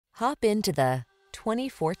Hop into the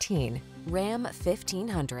 2014 Ram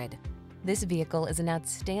 1500. This vehicle is an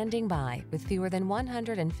outstanding buy with fewer than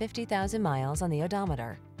 150,000 miles on the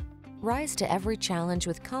odometer. Rise to every challenge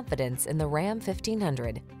with confidence in the Ram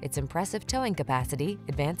 1500. Its impressive towing capacity,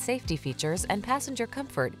 advanced safety features, and passenger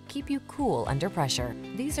comfort keep you cool under pressure.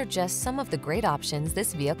 These are just some of the great options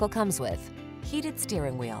this vehicle comes with: heated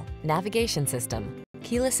steering wheel, navigation system,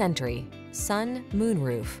 keyless entry, sun,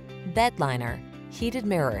 moonroof, bed liner, heated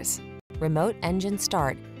mirrors, remote engine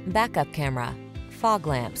start, backup camera, fog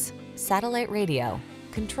lamps, satellite radio.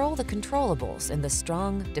 Control the controllables in the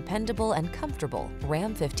strong, dependable, and comfortable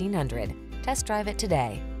Ram 1500. Test drive it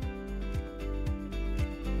today.